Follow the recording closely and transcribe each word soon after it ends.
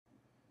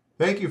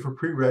Thank you for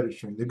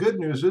pre-registering. The good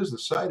news is the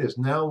site is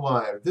now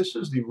live. This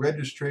is the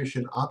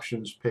registration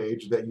options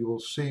page that you will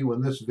see when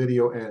this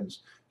video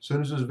ends. As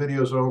soon as this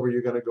video is over,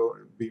 you're going to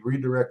be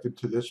redirected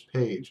to this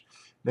page.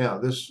 Now,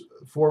 this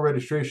four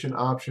registration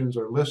options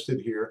are listed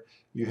here.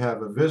 You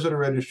have a visitor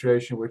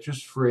registration, which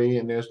is free,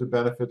 and there's the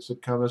benefits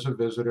that come as a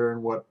visitor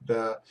and what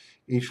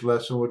each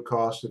lesson would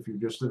cost if you're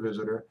just a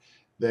visitor.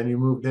 Then you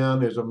move down,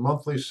 there's a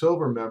monthly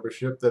silver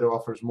membership that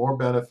offers more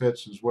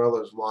benefits as well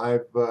as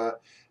live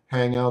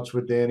hangouts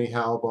with Danny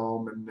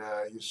Hahlbohm, and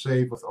you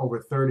save with over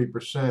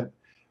 30%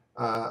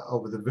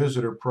 over the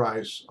visitor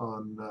price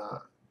on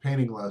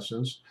painting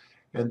lessons.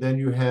 And then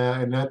you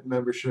have, and that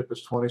membership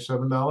is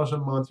 $27 a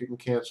month. You can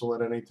cancel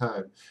at any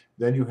time.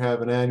 Then you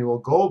have an annual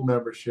gold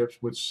membership,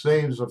 which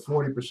saves a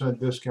 40%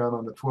 discount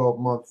on the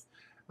 12-month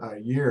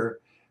year.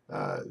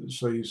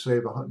 So you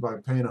save by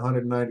paying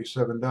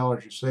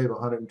 $197, you save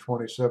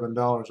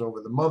 $127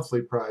 over the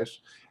monthly price,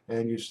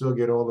 and you still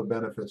get all the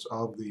benefits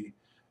of the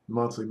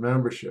monthly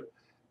membership.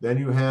 Then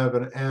you have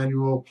an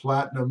annual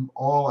platinum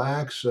all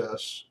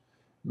access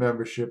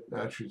membership.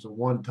 Actually, it's a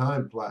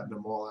one-time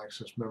platinum all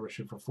access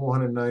membership for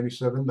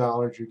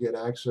 $497. You get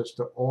access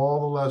to all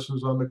the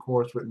lessons on the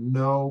course with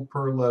no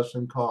per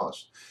lesson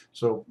cost.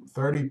 So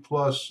 30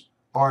 plus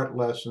art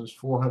lessons,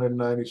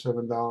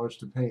 $497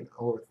 to paint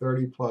over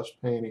 30 plus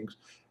paintings,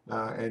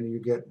 and you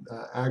get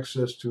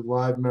access to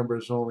live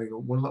members only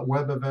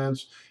web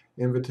events,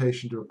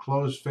 invitation to a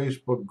closed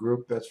Facebook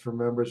group that's for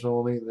members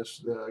only.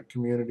 This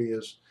community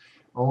is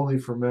only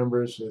for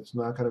members. It's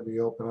not going to be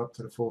open up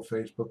to the full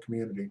Facebook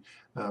community.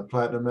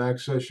 Platinum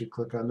access, you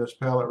click on this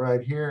palette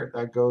right here.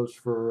 That goes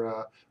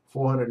for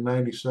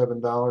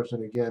 $497,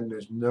 and again,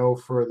 there's no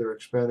further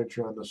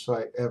expenditure on the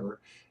site ever.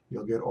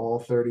 You'll get all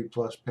 30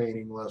 plus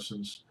painting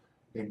lessons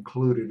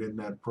included in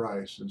that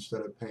price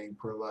instead of paying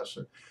per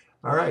lesson.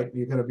 All right,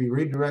 you're going to be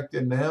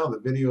redirected now. The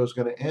video is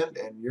going to end,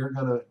 and you're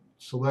going to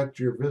select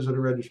your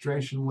visitor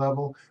registration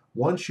level.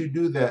 Once you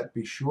do that,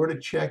 be sure to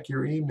check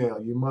your email.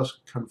 You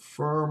must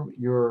confirm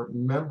your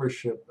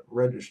membership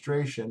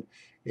registration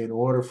in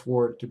order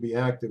for it to be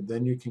active.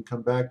 Then you can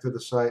come back to the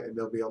site, and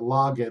there'll be a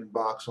login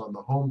box on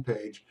the home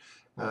page,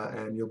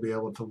 and you'll be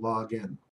able to log in.